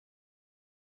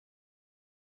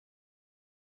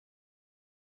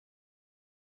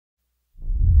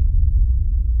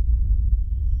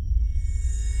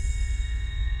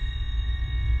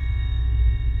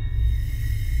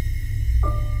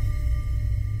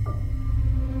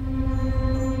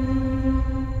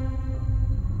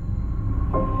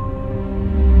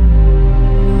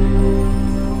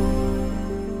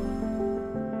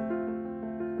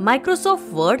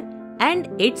Microsoft Word and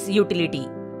its utility.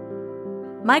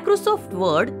 Microsoft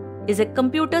Word is a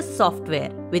computer software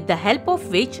with the help of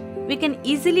which we can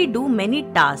easily do many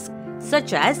tasks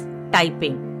such as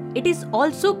typing. It is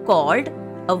also called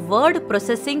a word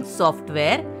processing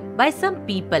software by some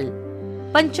people.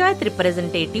 Panchayat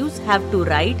representatives have to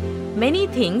write many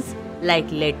things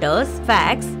like letters,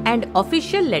 fax and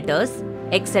official letters,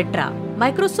 etc.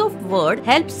 Microsoft Word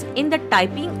helps in the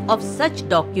typing of such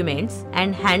documents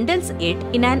and handles it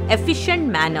in an efficient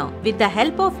manner. With the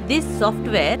help of this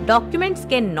software, documents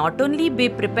can not only be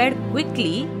prepared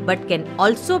quickly but can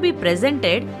also be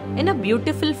presented in a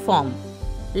beautiful form.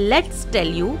 Let's tell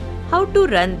you how to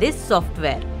run this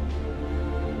software.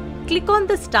 Click on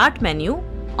the Start menu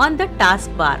on the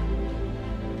taskbar.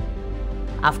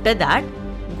 After that,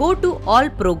 go to All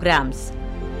Programs.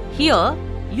 Here,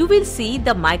 you will see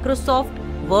the Microsoft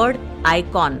Word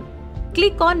icon.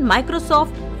 Click on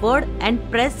Microsoft Word and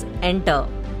press Enter.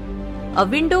 A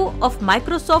window of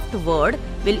Microsoft Word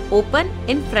will open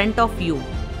in front of you.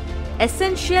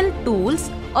 Essential tools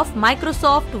of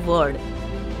Microsoft Word.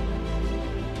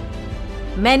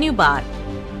 Menu bar.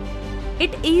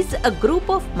 It is a group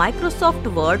of Microsoft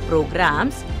Word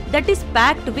programs that is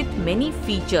packed with many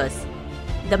features.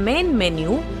 The main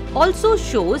menu also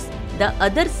shows the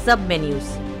other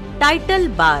sub-menus. Title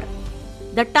bar.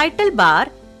 The title bar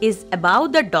is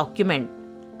above the document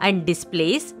and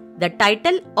displays the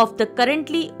title of the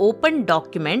currently open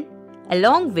document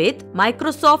along with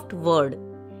Microsoft Word.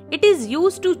 It is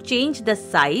used to change the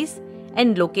size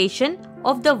and location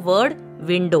of the Word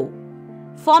window.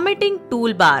 Formatting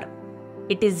toolbar.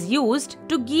 It is used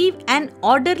to give an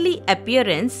orderly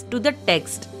appearance to the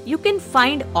text. You can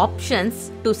find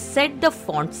options to set the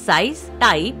font size,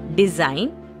 type,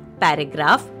 design,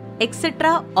 paragraph,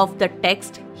 etc. of the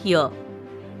text here.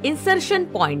 Insertion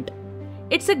point.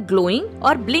 It's a glowing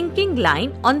or blinking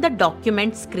line on the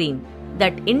document screen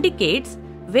that indicates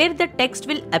where the text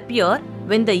will appear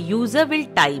when the user will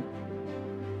type.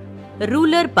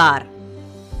 Ruler bar.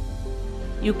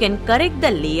 You can correct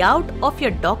the layout of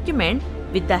your document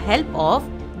with the help of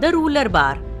the ruler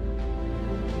bar.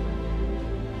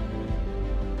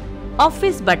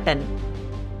 Office button.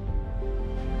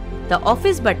 The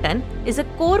Office button is a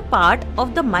core part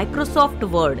of the Microsoft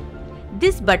Word.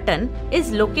 This button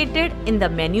is located in the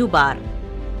menu bar.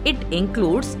 It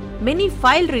includes many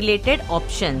file-related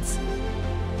options.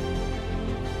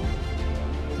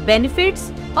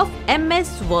 Benefits of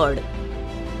MS Word.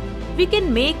 We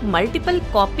can make multiple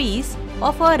copies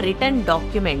of our written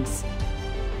documents.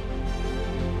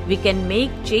 We can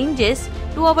make changes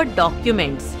to our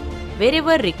documents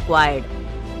wherever required.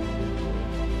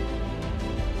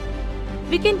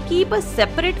 We can keep a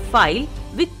separate file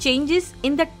with changes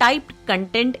in the typed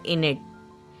content in it.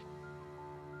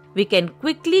 We can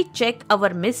quickly check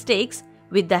our mistakes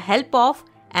with the help of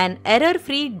an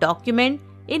error-free document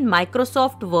in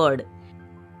Microsoft Word.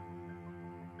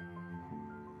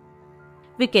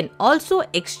 We can also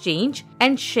exchange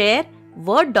and share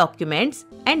Word documents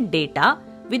and data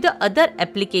with the other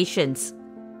applications.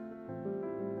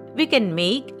 We can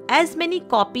make as many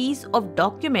copies of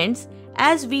documents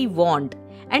as we want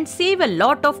and save a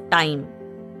lot of time.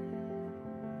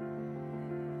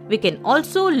 We can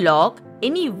also log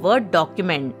any Word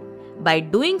document. By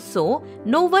doing so,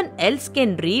 no one else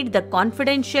can read the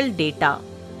confidential data.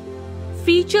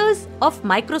 Features of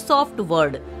Microsoft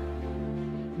Word.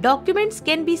 Documents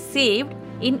can be saved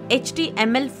in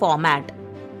HTML format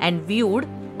and viewed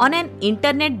on an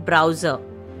internet browser.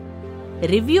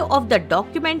 Review of the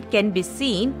document can be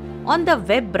seen on the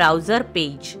web browser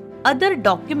page. Other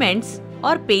documents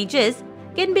or pages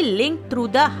can be linked through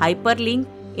the hyperlink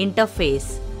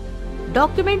interface.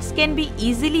 Documents can be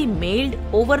easily mailed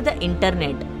over the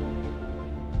internet.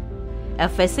 A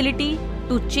facility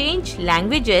to change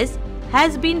languages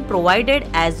has been provided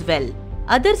as well.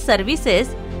 Other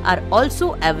services are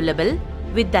also available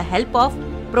with the help of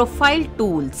profile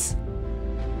tools.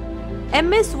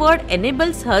 MS Word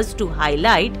enables us to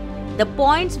highlight the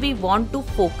points we want to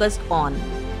focus on.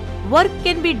 Work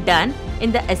can be done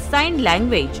in the assigned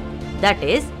language, that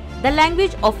is, the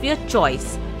language of your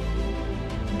choice.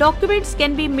 Documents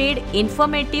can be made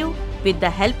informative with the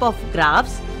help of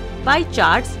graphs, pie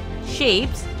charts,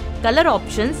 shapes, color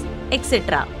options,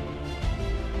 etc.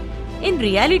 In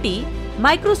reality,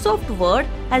 Microsoft Word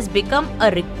has become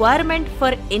a requirement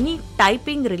for any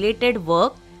typing related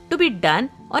work to be done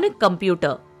on a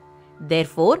computer.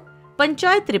 Therefore,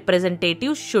 Panchayat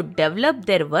representatives should develop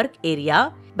their work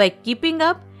area by keeping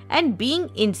up and being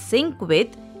in sync with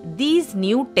these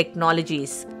new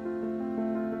technologies.